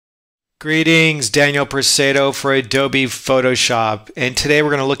Greetings, Daniel Percedo for Adobe Photoshop, and today we're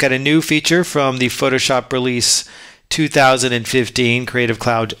going to look at a new feature from the Photoshop release 2015 Creative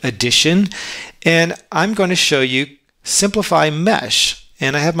Cloud Edition, and I'm going to show you Simplify Mesh.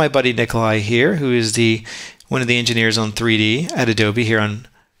 And I have my buddy Nikolai here, who is one of the engineers on 3D at Adobe here on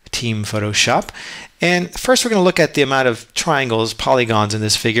Team Photoshop. And first we're going to look at the amount of triangles, polygons in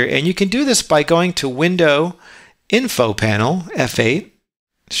this figure, and you can do this by going to Window, Info Panel, F8,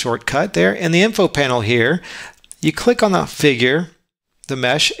 shortcut there, and the info panel here, you click on the figure, the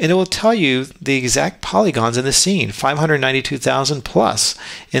mesh, and it will tell you the exact polygons in the scene, 592,000 plus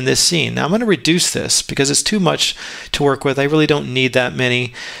in this scene. Now I'm going to reduce this because it's too much to work with. I really don't need that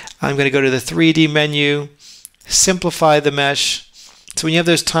many. I'm going to go to the 3D menu, simplify the mesh. So when you have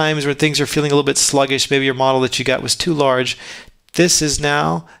those times where things are feeling a little bit sluggish, maybe your model that you got was too large, this is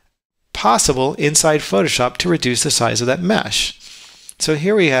now possible inside Photoshop to reduce the size of that mesh. So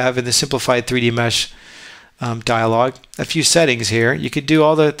here we have in the Simplified 3D Mesh dialog a few settings here. You can do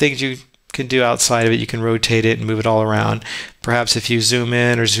all the things you can do outside of it. You can rotate it and move it all around. Perhaps if you zoom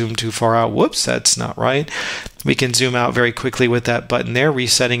in or zoom too far out, whoops, that's not right. We can zoom out very quickly with that button there,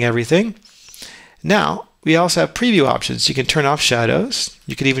 resetting everything. Now, we also have preview options. You can turn off shadows.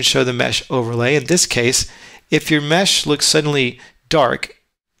 You can even show the mesh overlay. In this case, if your mesh looks suddenly dark,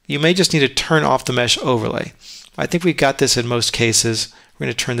 you may just need to turn off the mesh overlay. I think we've got this in most cases. We're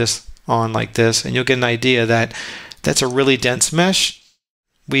going to turn this on like this, and you'll get an idea that that's a really dense mesh.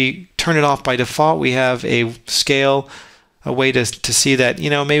 We turn it off by default. We have a scale, a way to see that, you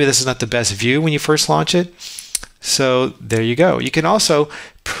know, maybe this is not the best view when you first launch it. So there you go. You can also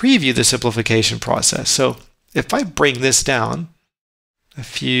preview the simplification process. So if I bring this down a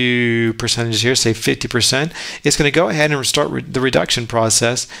few percentages here, say 50%, it's going to go ahead and restart the reduction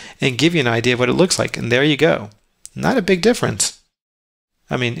process and give you an idea of what it looks like. And there you go. Not a big difference.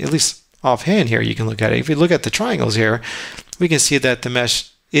 I mean, at least offhand here, you can look at it. If we look at the triangles here, we can see that the mesh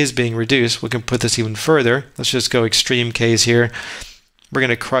is being reduced. We can put this even further. Let's just go extreme case here. We're going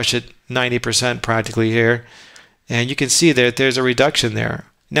to crush it 90% practically here. And you can see that there's a reduction there.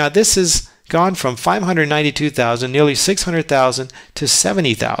 Now, this has gone from 592,000, nearly 600,000 to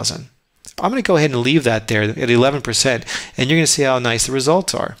 70,000. I'm going to go ahead and leave that there at 11%, and you're going to see how nice the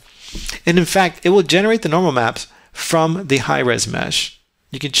results are. And in fact, it will generate the normal maps from the high-res mesh.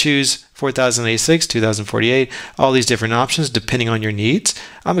 You can choose 4086, 2048, all these different options depending on your needs.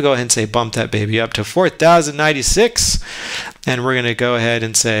 I'm going to go ahead and say bump that baby up to 4096, and we're going to go ahead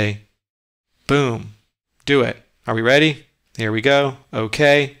and say boom, do it. Are we ready? Here we go.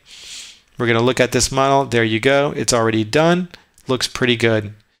 Okay. We're going to look at this model. There you go. It's already done. Looks pretty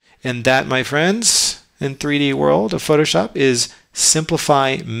good. And that, my friends, in 3D world of Photoshop is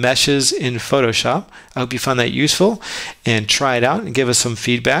Simplify Meshes in Photoshop. I hope you found that useful, and try it out and give us some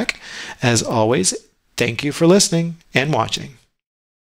feedback. As always, thank you for listening and watching.